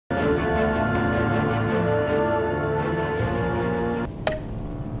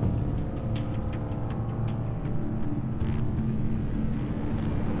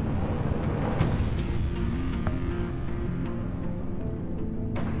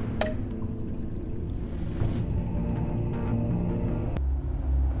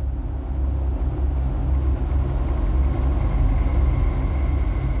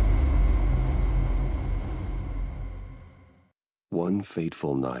one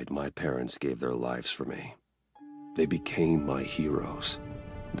fateful night, my parents gave their lives for me. They became my heroes,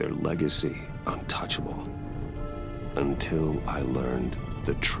 their legacy untouchable. Until I learned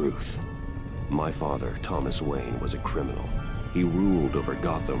the truth. My father, Thomas Wayne, was a criminal. He ruled over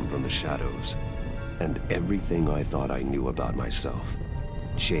Gotham from the shadows. And everything I thought I knew about myself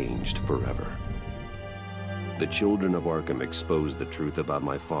changed forever. The children of Arkham exposed the truth about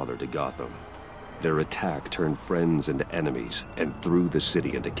my father to Gotham. Their attack turned friends into enemies and threw the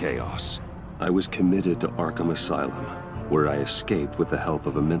city into chaos. I was committed to Arkham Asylum, where I escaped with the help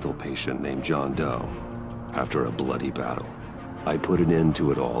of a mental patient named John Doe. After a bloody battle, I put an end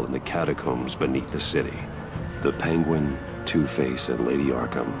to it all in the catacombs beneath the city. The Penguin, Two-Face, and Lady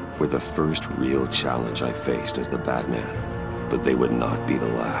Arkham were the first real challenge I faced as the Batman, but they would not be the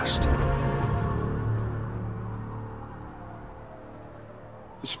last.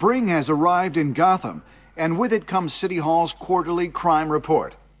 Spring has arrived in Gotham, and with it comes City Hall's quarterly crime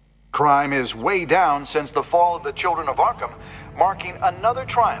report. Crime is way down since the fall of the Children of Arkham, marking another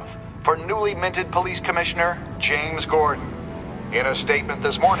triumph for newly minted Police Commissioner James Gordon. In a statement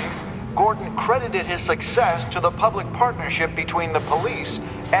this morning, Gordon credited his success to the public partnership between the police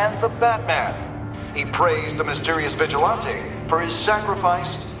and the Batman. He praised the mysterious vigilante for his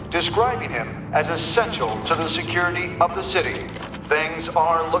sacrifice, describing him as essential to the security of the city. Things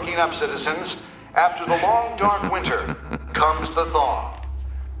are looking up, citizens. After the long, dark winter comes the thaw.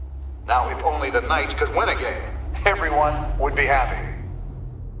 Now, if only the Knights could win again, everyone would be happy.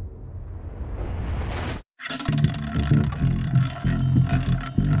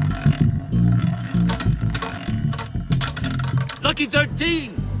 Lucky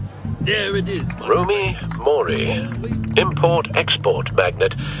 13! There it is. Rumi Mori, import-export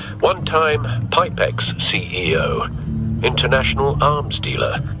magnate, one-time Pipex CEO, international arms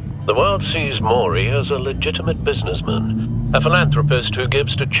dealer. The world sees Mori as a legitimate businessman, a philanthropist who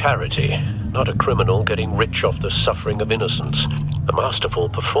gives to charity, not a criminal getting rich off the suffering of innocence. A masterful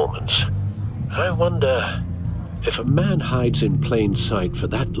performance. I wonder, if a man hides in plain sight for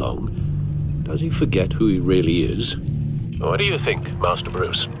that long, does he forget who he really is? What do you think, Master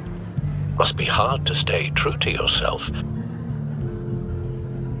Bruce? Must be hard to stay true to yourself.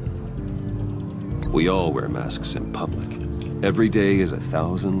 We all wear masks in public. Every day is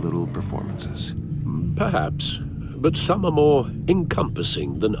 1,000 little performances. Perhaps, but some are more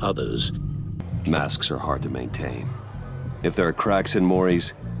encompassing than others. Masks are hard to maintain. If there are cracks in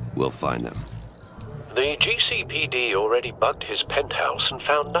Mori's, we'll find them. The GCPD already bugged his penthouse and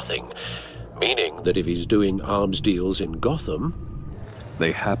found nothing, meaning that if he's doing arms deals in Gotham...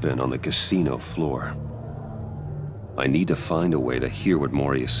 They happen on the casino floor. I need to find a way to hear what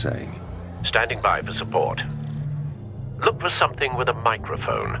Mori is saying. Standing by for support. Look for something with a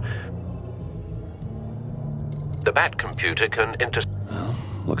microphone. The Bat computer can Well,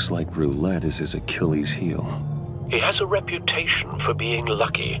 looks like roulette is his Achilles heel. He has a reputation for being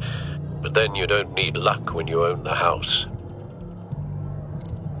lucky, but then you don't need luck when you own the house.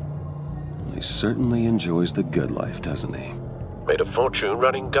 He certainly enjoys the good life, doesn't he? Made a fortune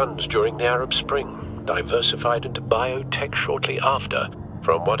running guns during the Arab Spring, diversified into biotech shortly after.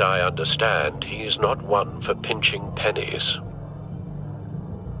 From what I understand, he's not one for pinching pennies.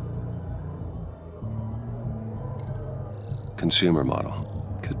 Consumer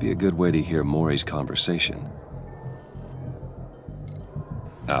model. Could be a good way to hear Mori's conversation.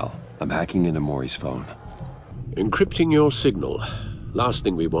 Al, I'm hacking into Mori's phone. Encrypting your signal. Last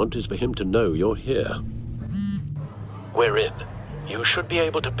thing we want is for him to know you're here. We're in. You should be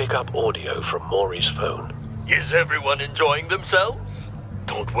able to pick up audio from Mori's phone. Is everyone enjoying themselves?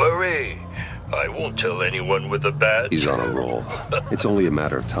 Don't worry. I won't tell anyone with a badge. He's on a roll. It's only a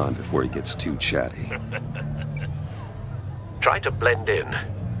matter of time before he gets too chatty. Try to blend in.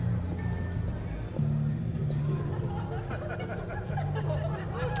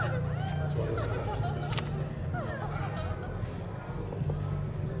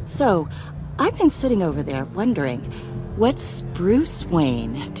 So, I've been sitting over there wondering, what's Bruce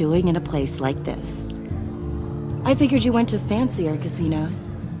Wayne doing in a place like this? I figured you went to fancier casinos.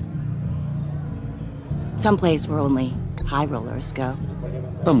 Someplace where only high rollers go.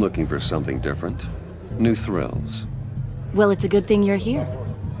 I'm looking for something different. New thrills. Well, it's a good thing you're here.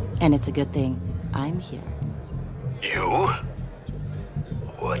 And it's a good thing I'm here. You?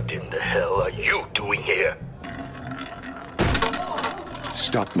 What in the hell are you doing here?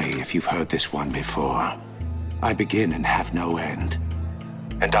 Stop me if you've heard this one before. I begin and have no end.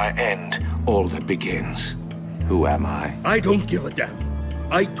 And I end all that begins. Who am I? I don't give a damn.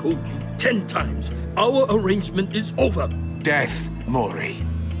 I told you 10 times. Our arrangement is over. Death, Mori.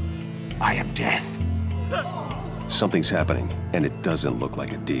 I am death. Something's happening, and it doesn't look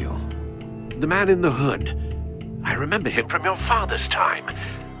like a deal. The man in the hood. I remember him from your father's time.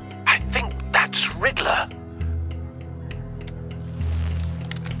 I think that's Riddler.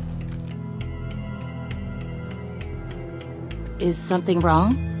 Is something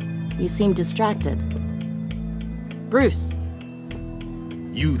wrong? You seem distracted. Bruce.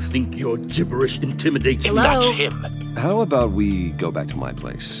 You think your gibberish intimidates me? Hello? That's him. How about we go back to my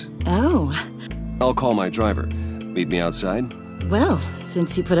place? Oh. I'll call my driver. Meet me outside? Well,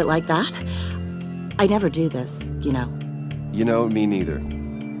 since you put it like that, I never do this, you know. You know, me neither.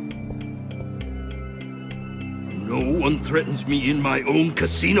 No one threatens me in my own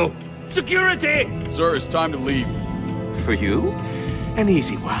casino. Security! Sir, it's time to leave. For you, an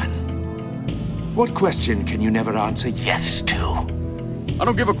easy one. What question can you never answer yes to? I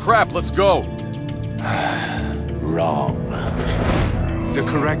don't give a crap, let's go. Wrong. The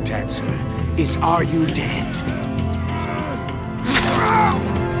correct answer is, are you dead?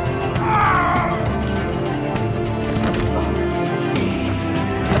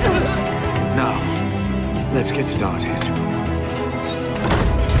 Now, let's get started.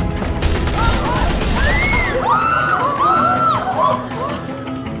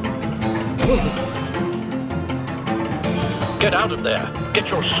 Get out of there. Get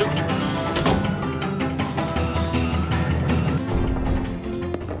your suit.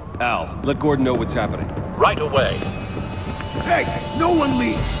 Al, let Gordon know what's happening. Right away. Hey, no one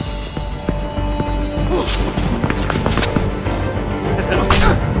leaves!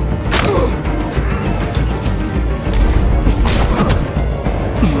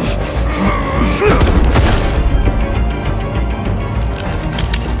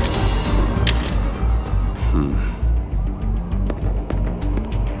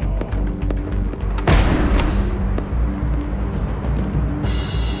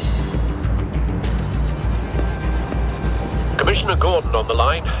 Commissioner Gordon on the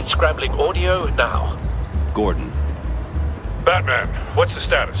line. Scrambling audio now. Gordon. Batman, what's the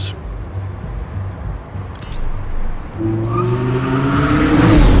status?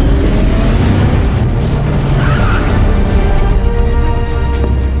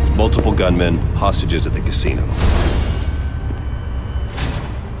 Multiple gunmen, hostages at the casino.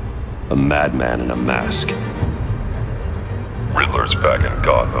 A madman in a mask. Riddler's back in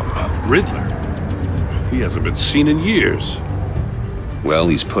Gotham. Riddler? He hasn't been seen in years. Well,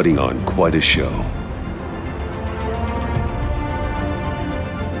 he's putting on quite a show.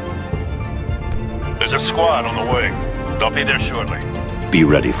 There's a squad on the way. They'll be there shortly. Be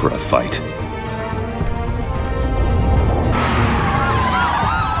ready for a fight.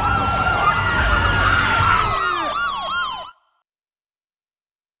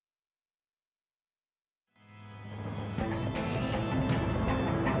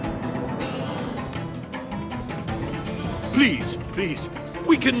 Please, please,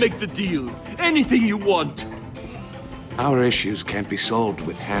 we can make the deal. Anything you want. Our issues can't be solved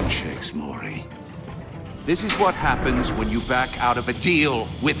with handshakes, Maury. This is what happens when you back out of a deal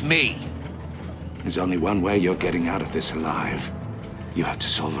with me. There's only one way you're getting out of this alive. You have to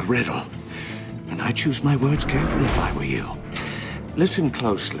solve a riddle. And I choose my words carefully if I were you. Listen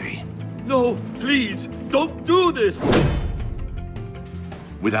closely. No, please, don't do this.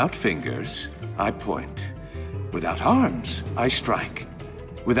 Without fingers, I point. Without arms, I strike.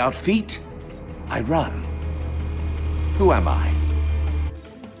 Without feet, I run. Who am I?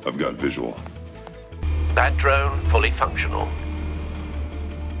 I've got visual. That drone fully functional.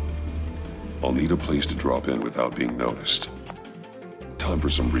 I'll need a place to drop in without being noticed. Time for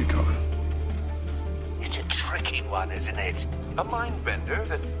some recon. It's a tricky one, isn't it? A mind bender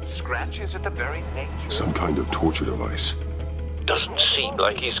that scratches at the very nature. Some kind of torture device. Doesn't seem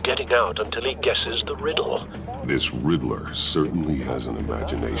like he's getting out until he guesses the riddle. This Riddler certainly has an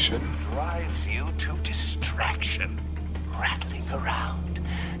imagination. Drives you to distraction, rattling around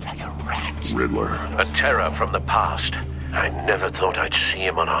like a rat. Riddler. A terror from the past. I never thought I'd see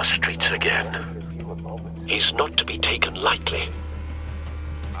him on our streets again. He's not to be taken lightly.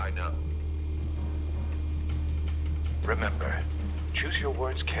 I know. Remember, choose your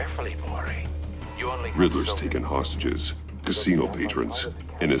words carefully, Maury. You only have Riddler's so taken hostages. Casino patrons.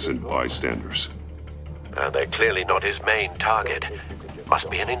 Innocent bystanders. They're clearly not his main target. Must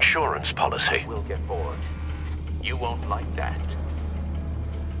be an insurance policy. We'll get bored. You won't like that.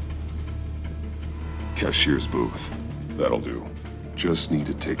 Cashier's booth. That'll do. Just need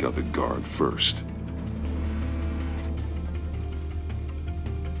to take out the guard first.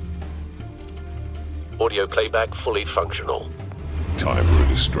 Audio playback fully functional. Time for a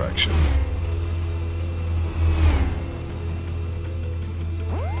distraction.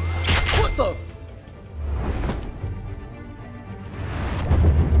 What the?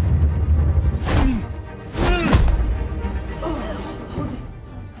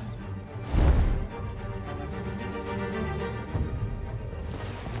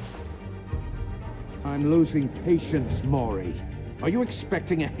 losing patience, Maury. Are you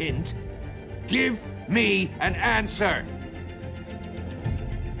expecting a hint? Give me an answer!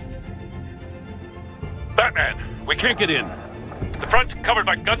 Batman, we can't get in. The front's covered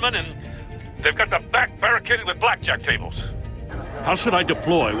by gunmen, and they've got the back barricaded with blackjack tables. How should I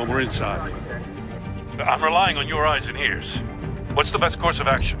deploy when we're inside? I'm relying on your eyes and ears. What's the best course of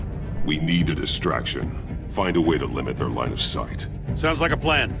action? We need a distraction. Find a way to limit their line of sight. Sounds like a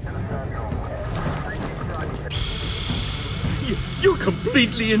plan. You're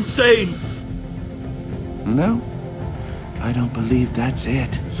completely insane! No, I don't believe that's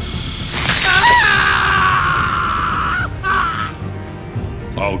it.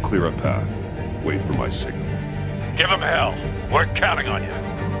 I'll clear a path. Wait for my signal. Give him hell. We're counting on you.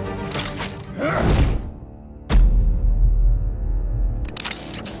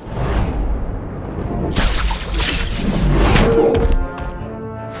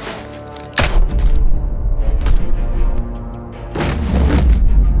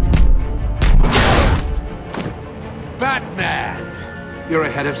 Batman! You're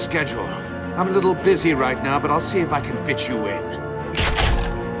ahead of schedule. I'm a little busy right now, but I'll see if I can fit you in.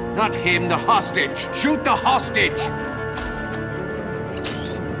 Not him, the hostage! Shoot the hostage!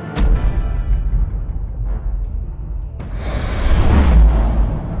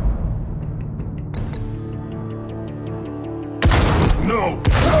 No!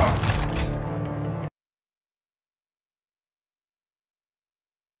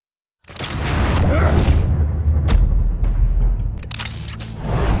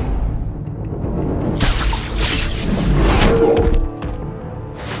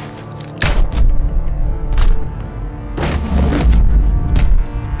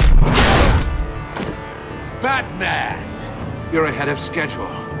 Batman! You're ahead of schedule.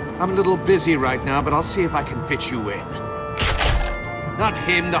 I'm a little busy right now, but I'll see if I can fit you in. Not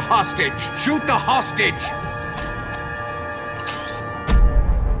him, the hostage! Shoot the hostage!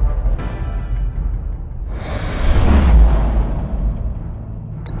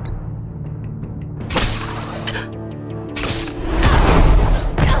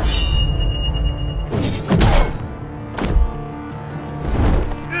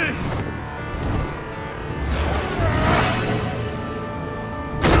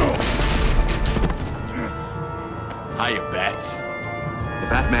 Hiya, Bats. The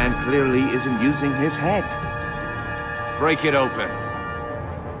Batman clearly isn't using his head. Break it open.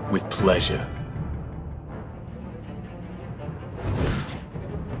 With pleasure.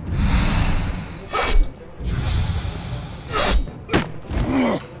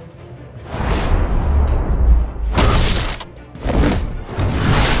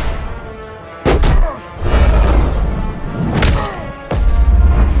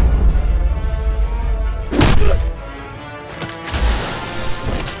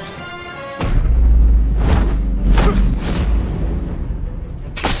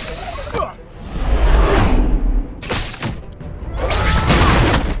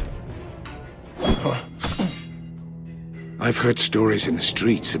 I've heard stories in the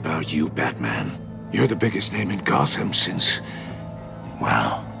streets about you, Batman. You're the biggest name in Gotham since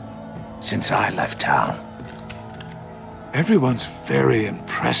I left town. Everyone's very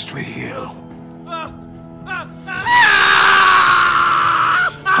impressed with you.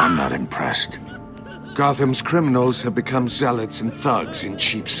 I'm not impressed. Gotham's criminals have become zealots and thugs in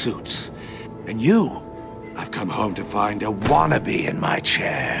cheap suits. And you, I've come home to find a wannabe in my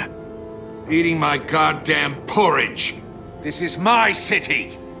chair. Eating my goddamn porridge. This is my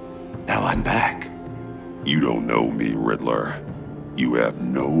city! Now I'm back. You don't know me, Riddler. You have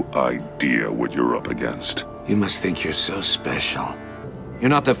no idea what you're up against. You must think you're so special. You're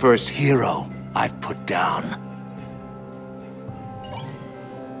not the first hero I've put down.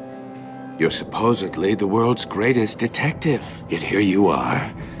 You're supposedly the world's greatest detective. Yet here you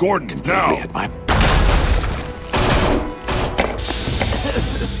are. Gordon, completely now! at my...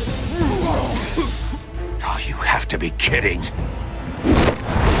 Oh, you have to be kidding.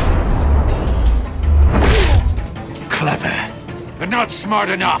 Clever, but not smart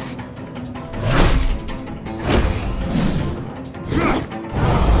enough.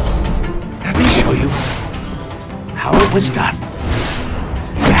 Let me show you how it was done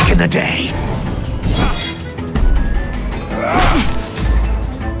back in the day.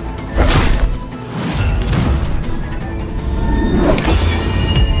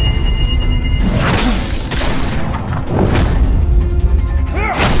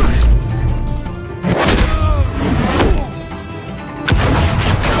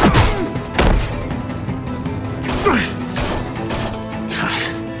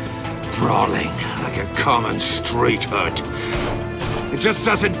 Brawling like a common street hood. It just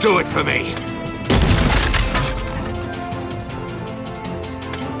doesn't do it for me.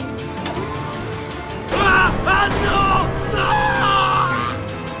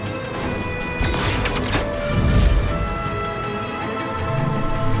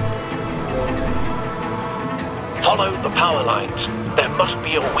 Follow the power lines. There must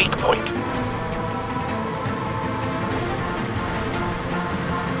be a weak point.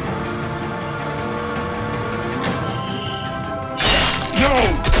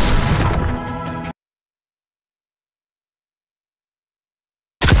 No!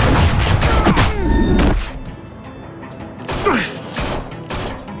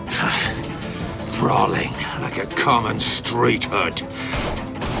 Brawling like a common street hood.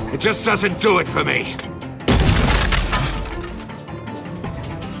 It just doesn't do it for me.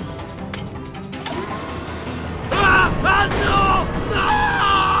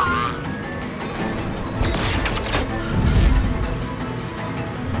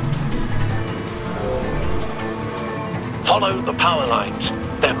 Follow the power lines.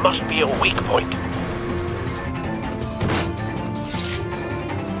 There must be a weak point.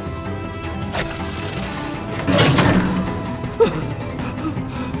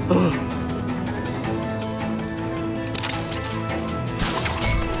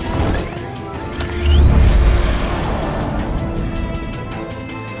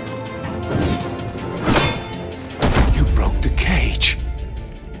 You broke the cage.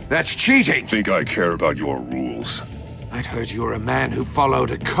 That's cheating! Think I care about your rules? I'd heard you were a man who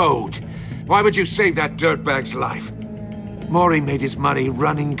followed a code. Why would you save that dirtbag's life? Mori made his money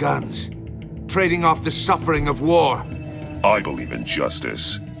running guns, trading off the suffering of war. I believe in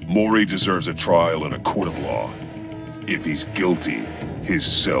justice. Mori deserves a trial in a court of law. If he's guilty, his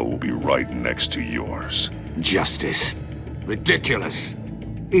cell will be right next to yours. Justice? Ridiculous.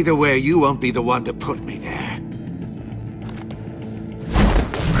 Either way, you won't be the one to put me there.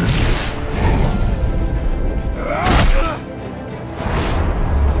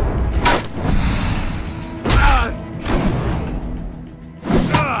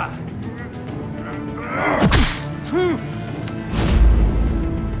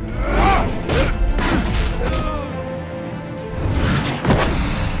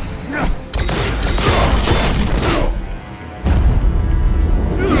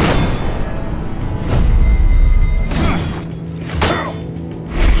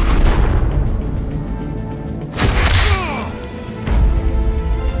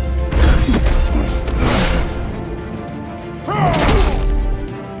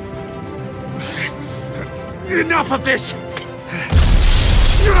 Enough of this!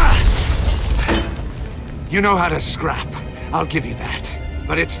 You know how to scrap. I'll give you that.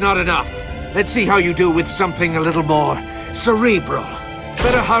 But it's not enough. Let's see how you do with something a little more cerebral.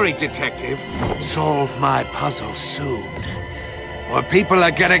 Better hurry, detective. Solve my puzzle soon. Or people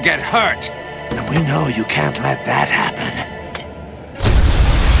are gonna get hurt. And we know you can't let that happen.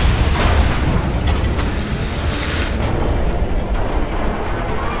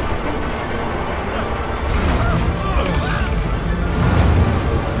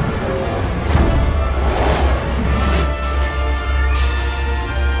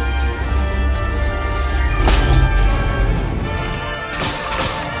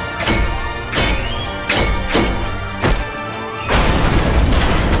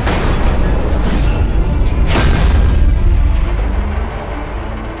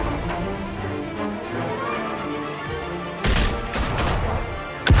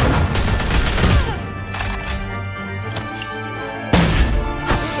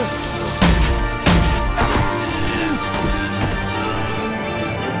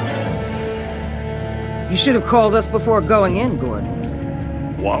 You should have called us before going in,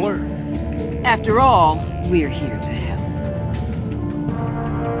 Gordon. Waller? After all, we're here to help.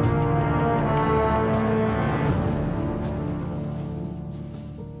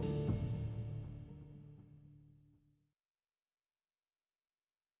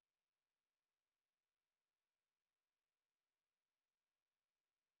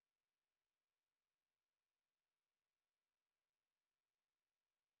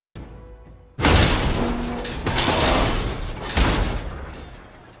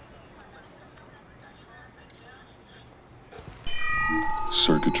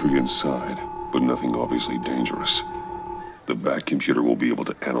 Circuitry inside, but nothing obviously dangerous. The back computer will be able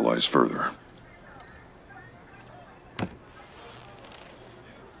to analyze further.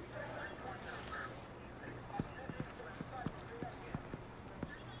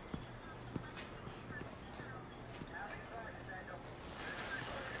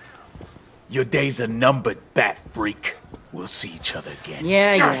 Your days are numbered, bat freak. We'll see each other again.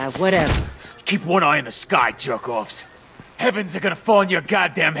 Yeah, whatever. Keep one eye in the sky, jerk-offs. Heavens are gonna fall on your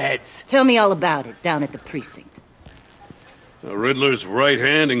goddamn heads. Tell me all about it down at the precinct. The Riddler's right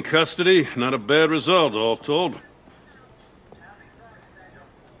hand in custody, not a bad result, all told.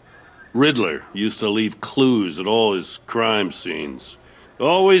 Riddler used to leave clues at all his crime scenes.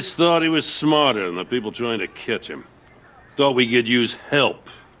 Always thought he was smarter than the people trying to catch him. Thought we could use help,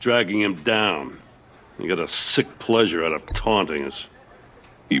 dragging him down. He got a sick pleasure out of taunting us.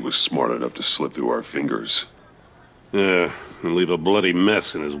 He was smart enough to slip through our fingers. Yeah, and leave a bloody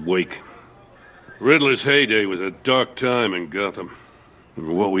mess in his wake. Riddler's heyday was a dark time in Gotham. And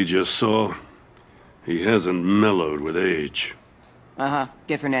for what we just saw, he hasn't mellowed with age. Uh-huh.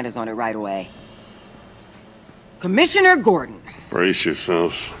 Get Fernandez on it right away. Commissioner Gordon. Brace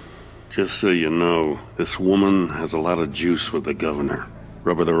yourselves. Just so you know, this woman has a lot of juice with the governor.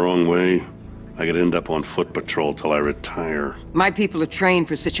 Rub her the wrong way, I could end up on foot patrol till I retire. My people are trained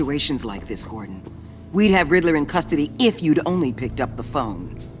for situations like this, Gordon. We'd have Riddler in custody if you'd only picked up the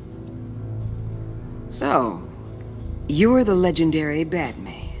phone. So, you're the legendary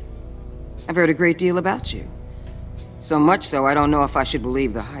Batman. I've heard a great deal about you. So much so, I don't know if I should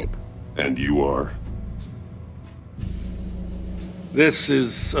believe the hype. And you are? This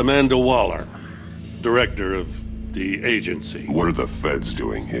is Amanda Waller, director of the agency. What are the feds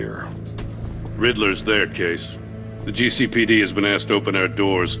doing here? Riddler's their case. The GCPD has been asked to open our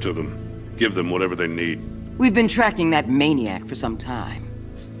doors to them. Give them whatever they need. We've been tracking that maniac for some time.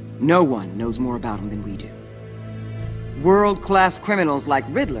 No one knows more about him than we do. World-class criminals like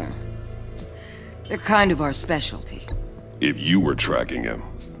Riddler. They're kind of our specialty. If you were tracking him,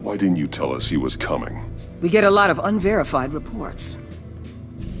 why didn't you tell us he was coming? We get a lot of unverified reports.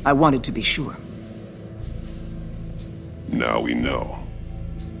 I wanted to be sure. Now we know.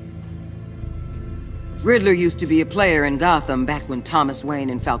 Riddler used to be a player in Gotham back when Thomas Wayne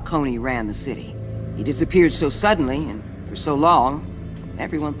and Falcone ran the city. He disappeared so suddenly and for so long,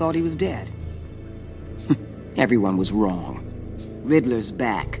 everyone thought he was dead. Everyone was wrong. Riddler's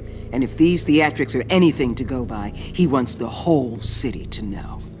back, and if these theatrics are anything to go by, he wants the whole city to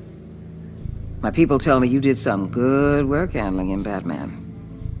know. My people tell me you did some good work handling him, Batman.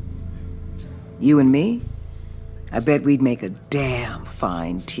 You and me? I bet we'd make a damn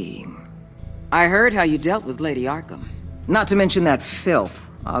fine team. I heard how you dealt with Lady Arkham. Not to mention that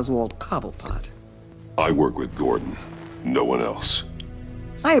filth, Oswald Cobblepot. I work with Gordon. No one else.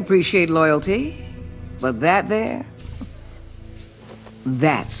 I appreciate loyalty, but that there...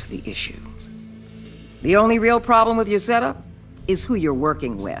 that's the issue. The only real problem with your setup is who you're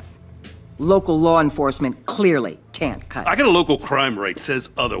working with. Local law enforcement clearly can't cut it. I got a local crime rate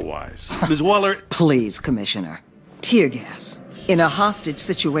says otherwise. Ms. Waller... Please, Commissioner. Tear gas. In a hostage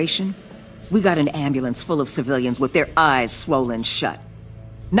situation, we got an ambulance full of civilians with their eyes swollen shut.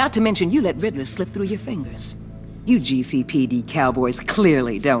 Not to mention you let Riddler slip through your fingers. You GCPD cowboys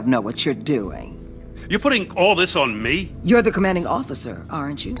clearly don't know what you're doing. You're putting all this on me? You're the commanding officer,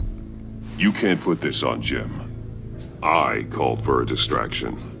 aren't you? You can't put this on Jim. I called for a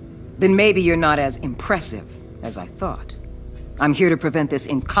distraction. Then maybe you're not as impressive as I thought. I'm here to prevent this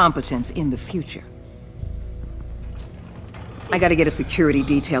incompetence in the future. I gotta get a security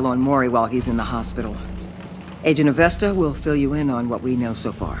detail on Maury while he's in the hospital. Agent Avesta will fill you in on what we know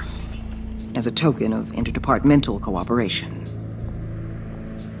so far, as a token of interdepartmental cooperation.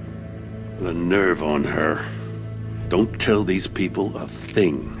 The nerve on her. Don't tell these people a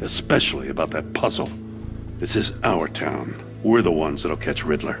thing, especially about that puzzle. This is our town. We're the ones that'll catch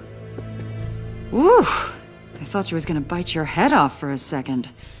Riddler. Ooh, I thought you was gonna bite your head off for a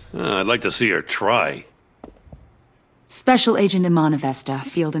second. I'd like to see her try. Special Agent Iman Avesta,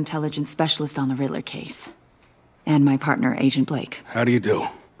 Field Intelligence Specialist on the Riddler case. And my partner, Agent Blake. How do you do?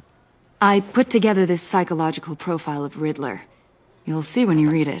 I put together this psychological profile of Riddler. You'll see when you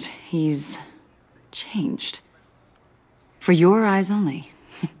read it. He's... changed. For your eyes only,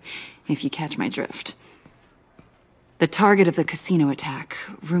 if you catch my drift. The target of the casino attack,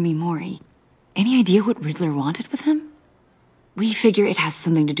 Rumi Mori. Any idea what Riddler wanted with him? We figure it has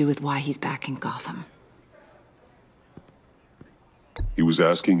something to do with why he's back in Gotham. He was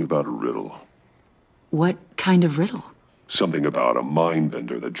asking about a riddle. What kind of riddle? Something about a mind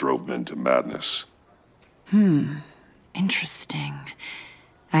bender that drove men to madness. Interesting.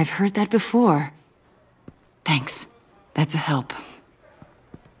 I've heard that before. Thanks. That's a help.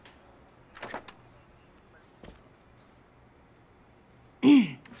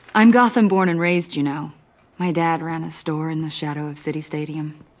 I'm Gotham born and raised, you know. My dad ran a store in the shadow of City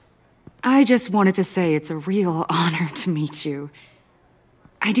Stadium. I just wanted to say it's a real honor to meet you.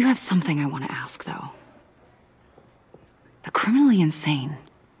 I do have something I want to ask, though. The criminally insane.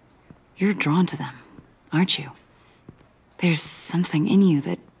 You're drawn to them, aren't you? There's something in you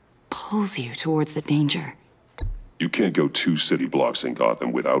that pulls you towards the danger. You can't go 2 city blocks in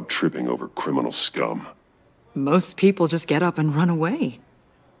Gotham without tripping over criminal scum. Most people just get up and run away.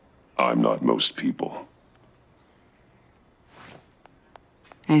 I'm not most people.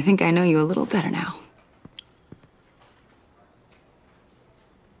 I think I know you a little better now.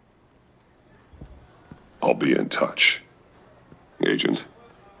 I'll be in touch. Agent.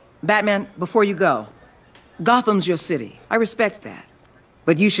 Batman, before you go, Gotham's your city. I respect that.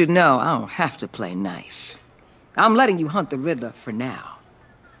 But you should know I don't have to play nice. I'm letting you hunt the Riddler for now.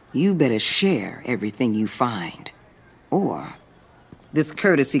 You better share everything you find. Or this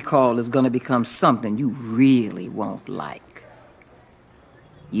courtesy call is gonna become something you really won't like.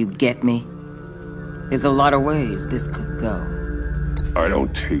 You get me? There's a lot of ways this could go. I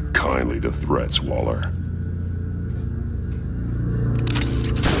don't take kindly to threats, Waller.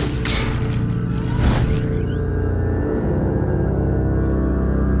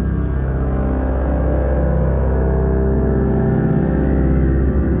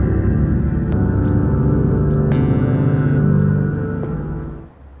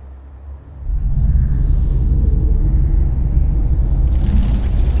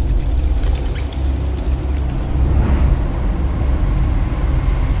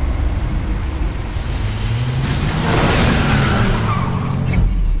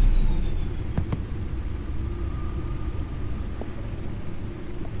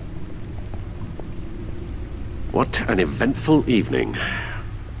 What an eventful evening.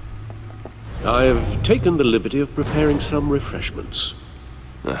 I've taken the liberty of preparing some refreshments.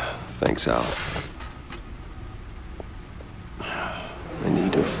 Thanks, Al. I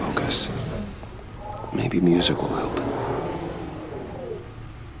need to focus. Maybe music will help.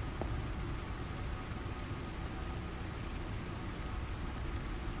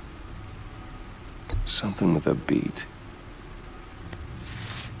 Something with a beat.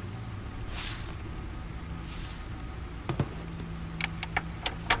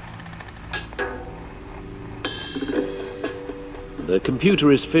 The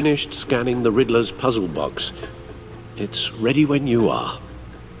computer is finished scanning the Riddler's puzzle box. It's ready when you are.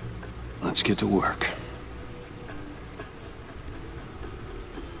 Let's get to work.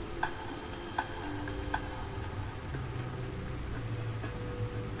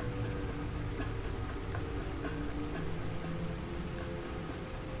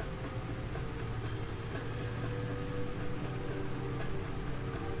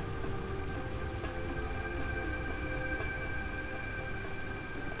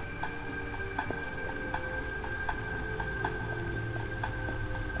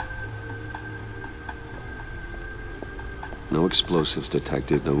 No explosives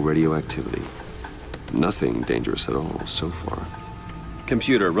detected, no radioactivity. Nothing dangerous at all so far.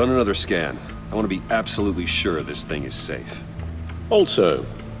 Computer, run another scan. I want to be absolutely sure this thing is safe. Also,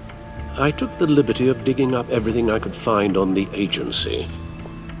 I took the liberty of digging up everything I could find on the agency.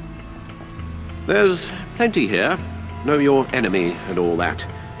 There's plenty here. Know your enemy and all that.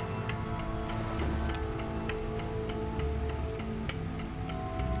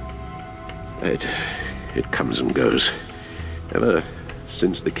 It comes and goes. Ever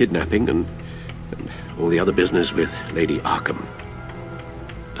since the kidnapping and all the other business with Lady Arkham.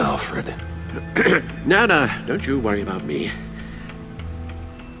 Alfred. No, don't you worry about me.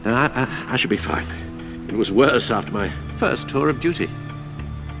 No, I should be fine. It was worse after my first tour of duty.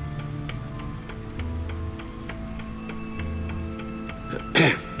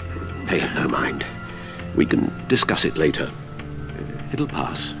 Pay no mind. We can discuss it later. It'll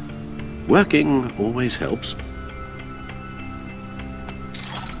pass. Working always helps.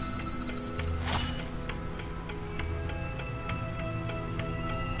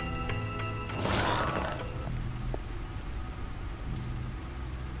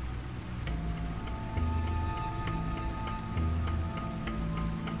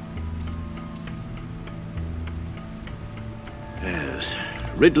 Yes.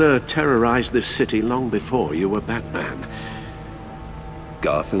 Riddler terrorized this city long before you were Batman.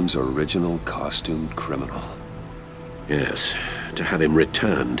 Gotham's original costumed criminal. Yes. To have him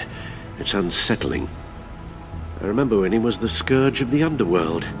returned, it's unsettling. I remember when he was the scourge of the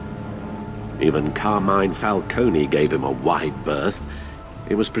underworld. Even Carmine Falcone gave him a wide berth.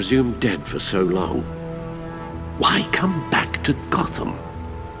 He was presumed dead for so long. Why come back to Gotham?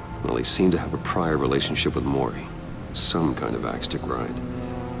 Well, he seemed to have a prior relationship with Mori. Some kind of axe to grind.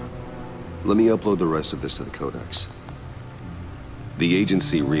 Let me upload the rest of this to the Codex. The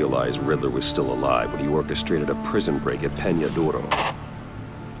agency realized Riddler was still alive when he orchestrated a prison break at Peña Duro.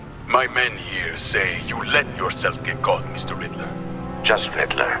 My men here say you let yourself get caught, Mr. Riddler. Just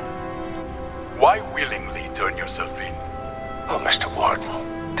Riddler. Why willingly turn yourself in? Oh, Mr.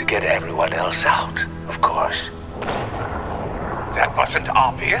 Warden, to get everyone else out, of course. That wasn't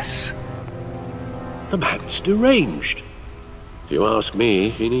obvious. The man's deranged. If you ask me,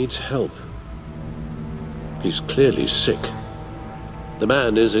 he needs help. He's clearly sick. The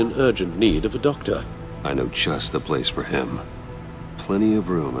man is in urgent need of a doctor. I know just the place for him. Plenty of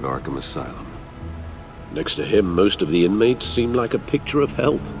room at Arkham Asylum. Next to him, most of the inmates seem like a picture of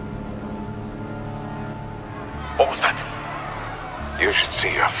health. What was that? You should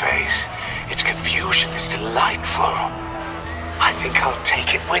see your face. Its confusion is delightful. I think I'll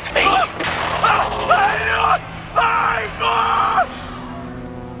take it with me.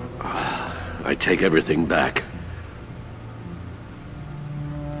 I take everything back.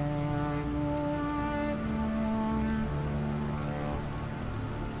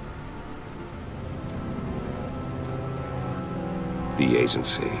 The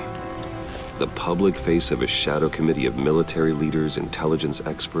agency. The public face of a shadow committee of military leaders, intelligence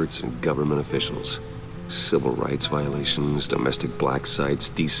experts, and government officials. Civil rights violations, domestic black sites,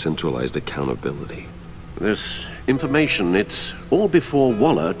 decentralized accountability. This information, it's all before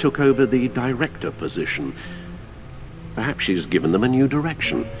Waller took over the director position. Perhaps she's given them a new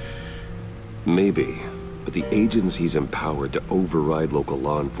direction. Maybe, but the agency's empowered to override local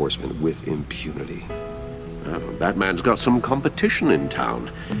law enforcement with impunity. Oh, Batman's got some competition in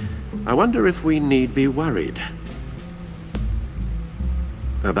town. I wonder if we need be worried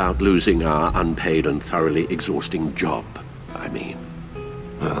about losing our unpaid and thoroughly exhausting job, I mean.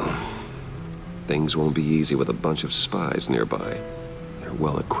 Well, things won't be easy with a bunch of spies nearby. They're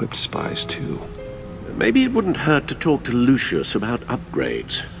well-equipped spies, too. Maybe it wouldn't hurt to talk to Lucius about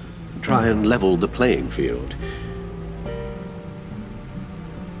upgrades. Try and level the playing field.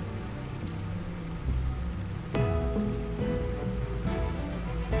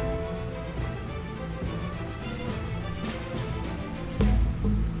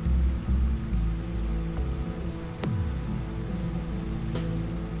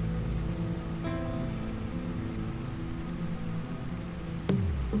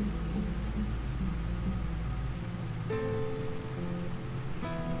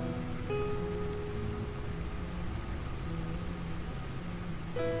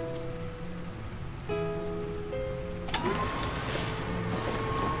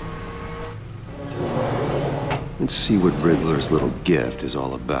 Let's see what Riddler's little gift is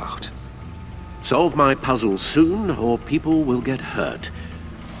all about. Solve my puzzle soon, or people will get hurt.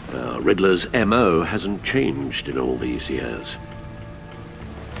 Riddler's MO hasn't changed in all these years.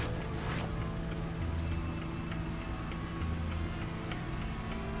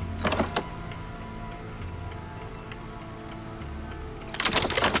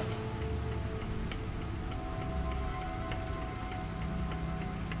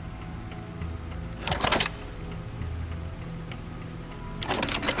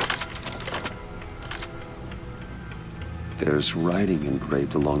 There's writing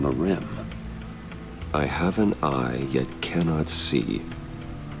engraved along the rim. I have an eye, yet cannot see.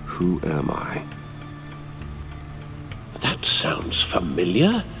 Who am I? That sounds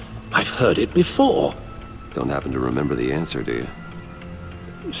familiar. I've heard it before. Don't happen to remember the answer, do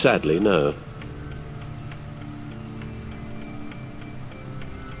you? Sadly, no.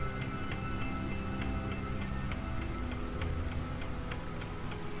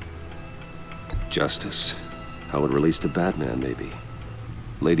 Justice. How it relates to Batman, maybe.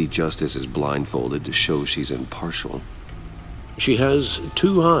 Lady Justice is blindfolded to show she's impartial. She has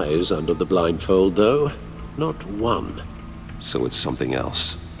two eyes under the blindfold, though, not one. So it's something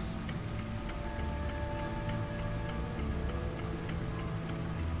else.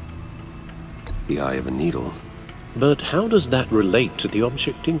 The eye of a needle. But how does that relate to the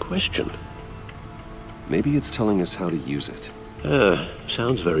object in question? Maybe it's telling us how to use it.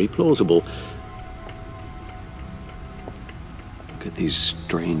 Sounds very plausible. Look at these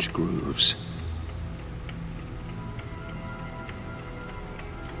strange grooves.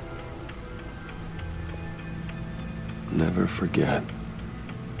 Never forget.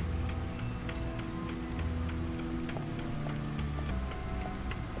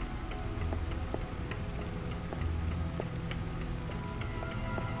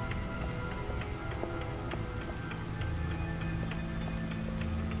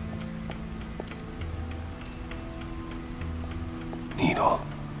 Needle.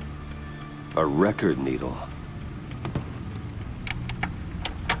 A record needle.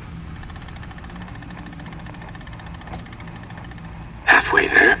 Halfway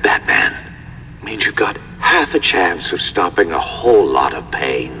there, Batman. Means you've got half a chance of stopping a whole lot of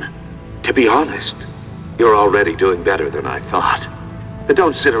pain. To be honest, you're already doing better than I thought. But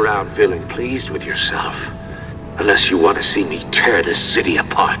don't sit around feeling pleased with yourself. Unless you want to see me tear this city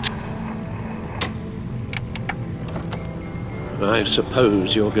apart. I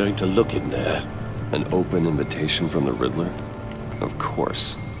suppose you're going to look in there. An open invitation from the Riddler? Of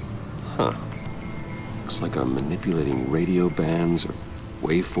course. Huh. Looks like I'm manipulating radio bands or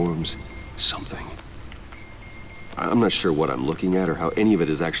waveforms, something. I'm not sure what I'm looking at or how any of it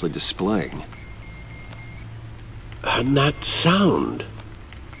is actually displaying. And that sound?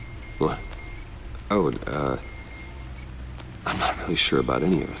 What? Oh, I'm not really sure about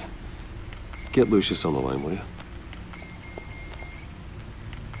any of it. Get Lucius on the line, will you?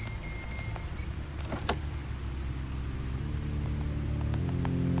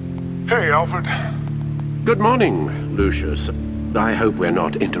 Hey, Alfred. Good morning, Lucius. I hope we're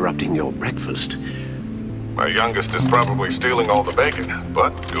not interrupting your breakfast. My youngest is probably stealing all the bacon, but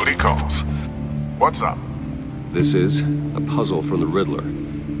duty calls. What's up? This is a puzzle from the Riddler.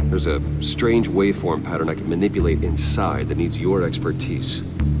 There's a strange waveform pattern I can manipulate inside that needs your expertise.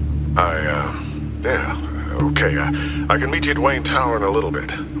 Yeah, okay. I can meet you at Wayne Tower in a little bit.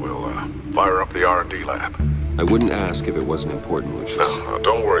 We'll, fire up the R&D lab. I wouldn't ask if it wasn't important, Lucius. No,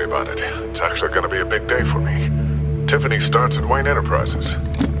 don't worry about it. It's actually gonna be a big day for me. Tiffany starts at Wayne Enterprises.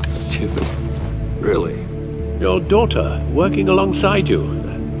 Tiffany? Really? Your daughter, working alongside you.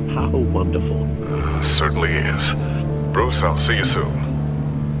 How wonderful. Certainly is. Bruce, I'll see you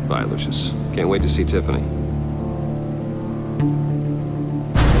soon. Bye, Lucius. Can't wait to see Tiffany.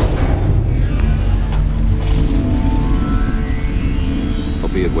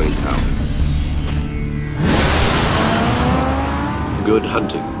 I'll be at Wayne Tower. Good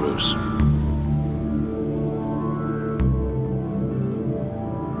hunting, Bruce.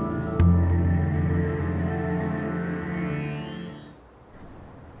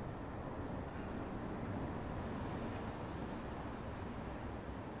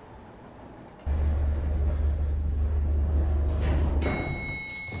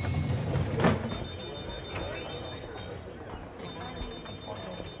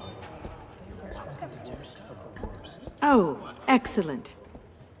 Oh, excellent.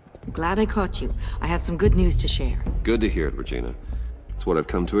 I'm glad I caught you. I have some good news to share. Good to hear it, Regina. It's what I've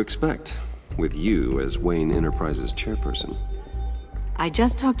come to expect, with you as Wayne Enterprises chairperson. I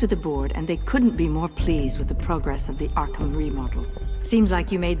just talked to the board, and they couldn't be more pleased with the progress of the Arkham remodel. Seems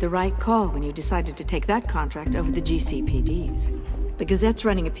like you made the right call when you decided to take that contract over the GCPD's. The Gazette's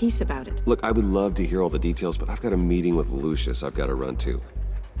running a piece about it. Look, I would love to hear all the details, but I've got a meeting with Lucius I've got to run to.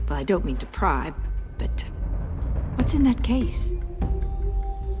 Well, I don't mean to pry, but what's in that case?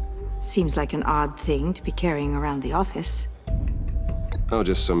 Seems like an odd thing to be carrying around the office. Oh,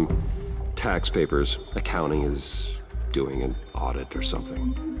 just some tax papers. Accounting is doing an audit or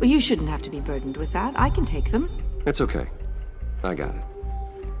something. Well, you shouldn't have to be burdened with that. I can take them. It's okay. I got it.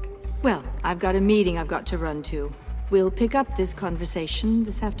 Well, I've got a meeting I've got to run to. We'll pick up this conversation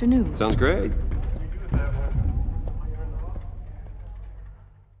this afternoon. Sounds great.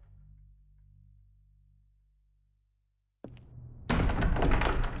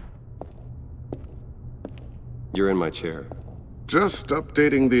 You're in my chair. Just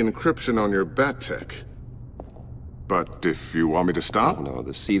updating the encryption on your bat tech. But if you want me to stop? Oh, no,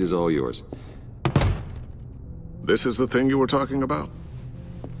 the seat is all yours. This is the thing you were talking about?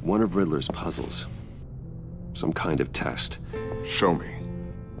 One of Riddler's puzzles. Some kind of test. Show me.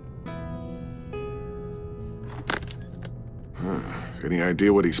 Any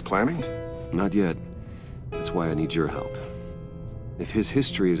idea what he's planning? Not yet. That's why I need your help. If his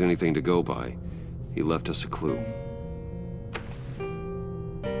history is anything to go by, he left us a clue.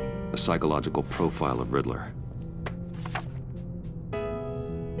 A psychological profile of Riddler.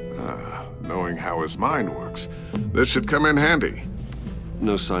 Knowing how his mind works, this should come in handy.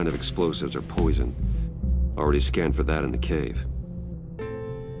 No sign of explosives or poison. Already scanned for that in the cave.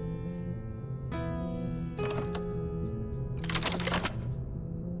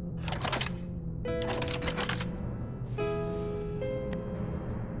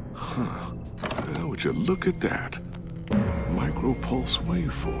 Would you look at that? Micropulse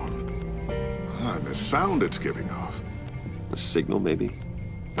waveform. And the sound it's giving off. A signal, maybe?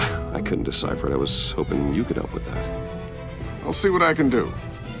 I couldn't decipher it. I was hoping you could help with that. I'll see what I can do.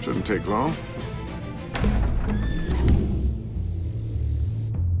 Shouldn't take long.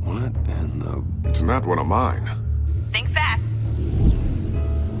 What in the... It's not one of mine. Think fast.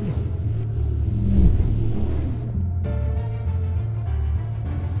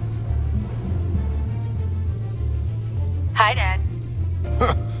 Hi, Dad.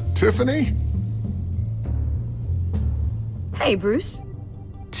 Tiffany? Hey, Bruce.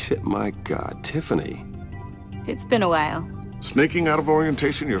 My God, Tiffany. It's been a while. Sneaking out of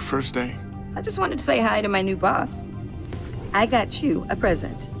orientation your first day? I just wanted to say hi to my new boss. I got you a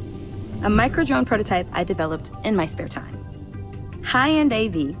present. A micro-drone prototype I developed in my spare time. High-end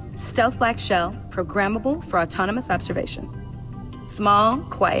AV, stealth black shell, programmable for autonomous observation. Small,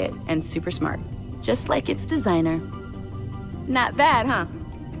 quiet, and super smart. Just like its designer. Not bad, huh?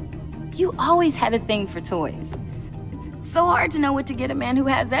 You always had a thing for toys. So hard to know what to get a man who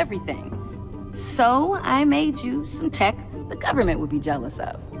has everything. So I made you some tech the government would be jealous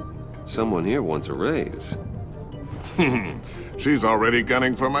of. Someone here wants a raise. She's already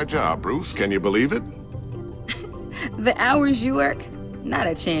gunning for my job, Bruce. Can you believe it? The hours you work? Not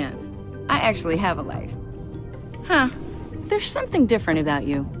a chance. I actually have a life. Huh. There's something different about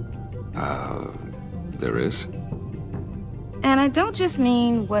you. There is? And I don't just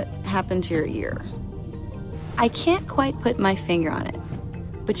mean what happened to your ear. I can't quite put my finger on it.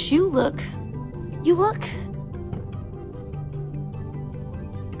 But you look...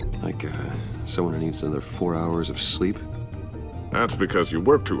 Like, someone who needs another 4 hours of sleep? That's because you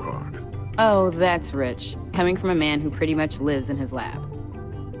work too hard. Oh, that's rich. Coming from a man who pretty much lives in his lab.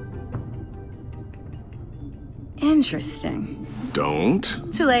 Interesting.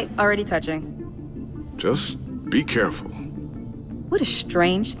 Don't. Too late, already touching. Just be careful. What a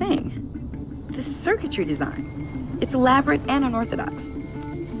strange thing. The circuitry design. It's elaborate and unorthodox.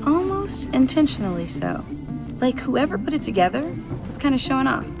 Almost intentionally so. Like whoever put it together was kind of showing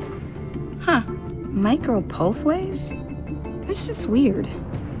off. Huh. Micro pulse waves? It's just weird.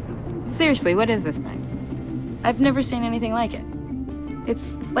 Seriously, what is this thing? I've never seen anything like it.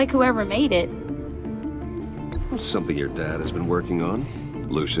 It's like whoever made it. Something your dad has been working on.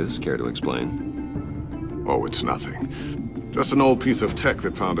 Lucius, care to explain? Oh, it's nothing. Just an old piece of tech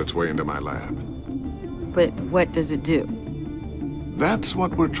that found its way into my lab. But what does it do? That's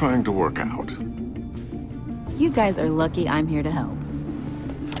what we're trying to work out. You guys are lucky I'm here to help.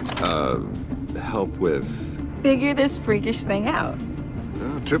 Help with... Figure this freakish thing out.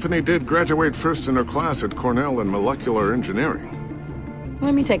 Tiffany did graduate first in her class at Cornell in molecular engineering.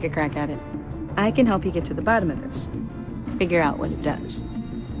 Let me take a crack at it. I can help you get to the bottom of this. Figure out what it does.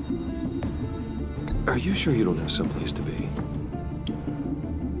 Are you sure you don't have someplace to be?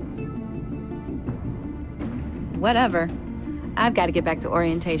 Whatever. I've got to get back to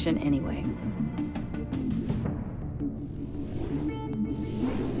orientation anyway.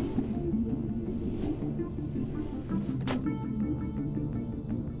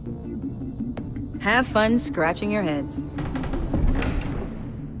 Have fun scratching your heads.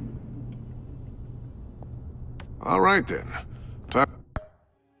 All right, then. Time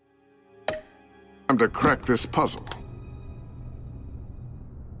to crack this puzzle.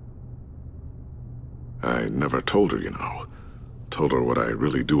 I never told her, you know. Told her what I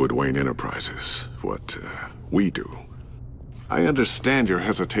really do at Wayne Enterprises. What, we do. I understand your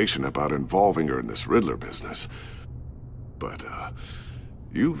hesitation about involving her in this Riddler business. But,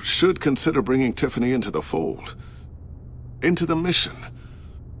 you should consider bringing Tiffany into the fold. Into the mission.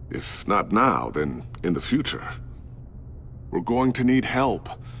 If not now, then in the future. We're going to need help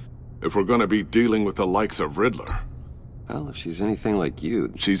if we're going to be dealing with the likes of Riddler. Well, if she's anything like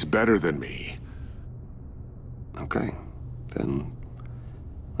you... She's better than me. Okay. Then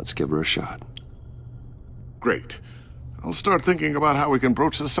let's give her a shot. Great. I'll start thinking about how we can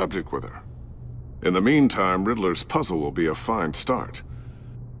broach the subject with her. In the meantime, Riddler's puzzle will be a fine start.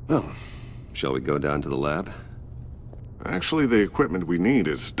 Well, shall we go down to the lab? Actually, the equipment we need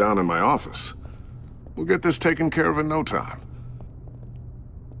is down in my office. We'll get this taken care of in no time.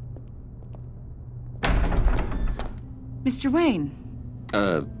 Mr. Wayne.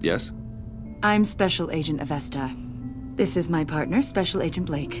 Yes? I'm Special Agent Avesta. This is my partner, Special Agent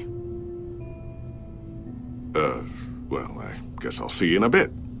Blake. Well, I guess I'll see you in a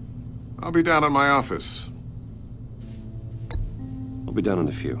bit. I'll be down in my office. I'll be down in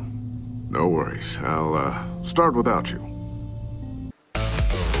a few. No worries. I'll, start without you.